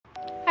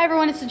Hi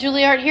everyone, it's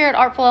Juilliard here at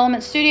Artful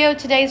Element Studio.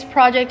 Today's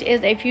project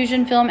is a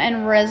fusion film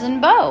and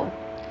resin bow.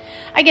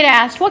 I get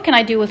asked, what can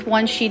I do with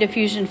one sheet of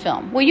fusion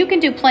film? Well, you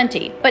can do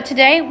plenty, but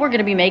today we're going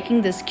to be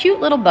making this cute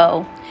little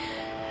bow.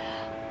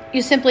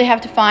 You simply have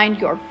to find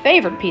your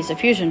favorite piece of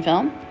fusion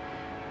film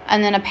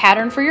and then a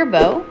pattern for your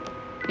bow.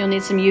 You'll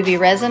need some UV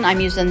resin. I'm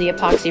using the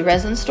Epoxy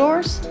Resin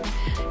stores.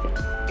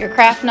 Your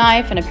craft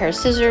knife and a pair of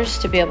scissors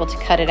to be able to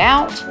cut it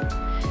out.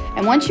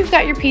 And once you've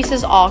got your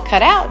pieces all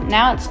cut out,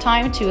 now it's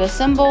time to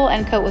assemble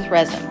and coat with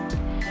resin.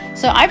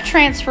 So I've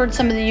transferred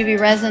some of the UV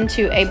resin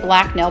to a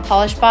black nail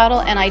polish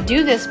bottle, and I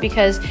do this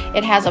because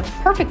it has a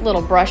perfect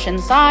little brush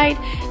inside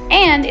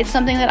and it's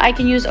something that I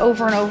can use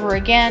over and over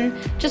again.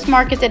 Just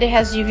mark it that it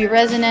has UV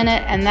resin in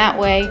it, and that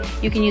way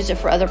you can use it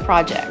for other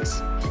projects.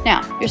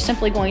 Now, you're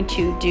simply going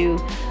to do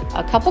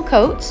a couple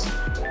coats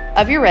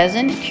of your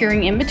resin,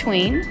 curing in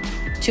between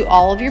to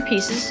all of your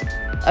pieces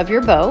of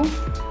your bow,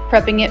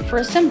 prepping it for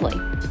assembly.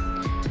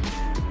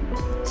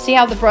 See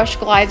how the brush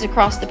glides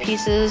across the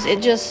pieces?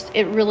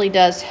 It really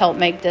does help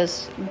make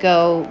this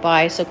go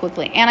by so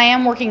quickly. And I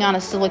am working on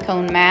a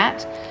silicone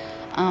mat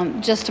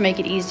just to make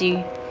it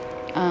easy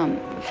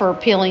for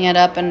peeling it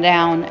up and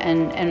down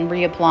and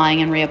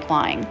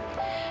reapplying.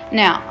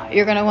 Now,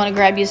 you're going to want to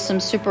grab you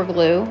some super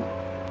glue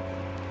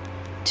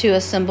to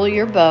assemble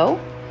your bow.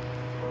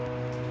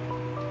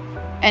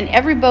 And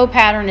every bow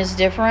pattern is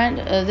different.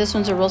 This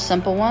one's a real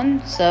simple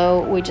one,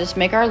 so we just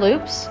make our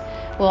loops.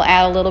 We'll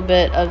add a little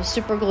bit of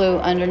super glue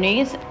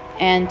underneath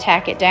and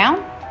tack it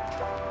down.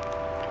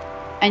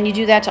 And you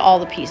do that to all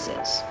the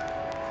pieces.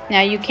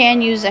 Now you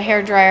can use a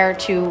hairdryer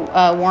to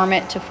warm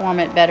it to form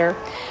it better.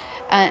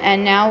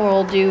 And now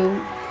we'll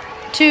do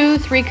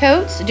 2-3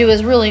 coats. Do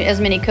as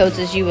many coats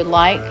as you would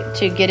like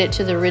to get it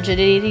to the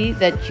rigidity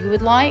that you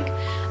would like.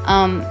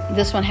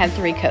 This one had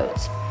 3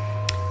 coats.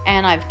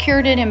 And I've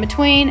cured it in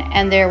between,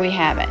 and there we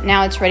have it.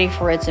 Now it's ready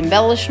for its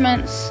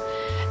embellishments.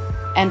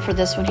 And for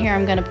this one here,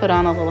 I'm going to put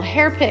on a little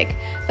hair pick.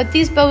 But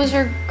these bows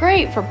are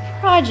great for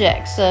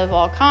projects of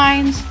all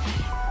kinds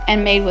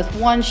and made with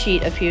one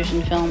sheet of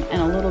fusion film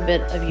and a little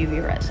bit of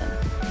UV resin.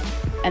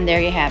 And there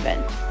you have it.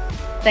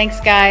 Thanks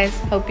guys.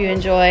 Hope you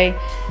enjoy.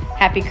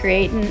 Happy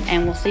creating,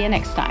 and we'll see you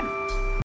next time.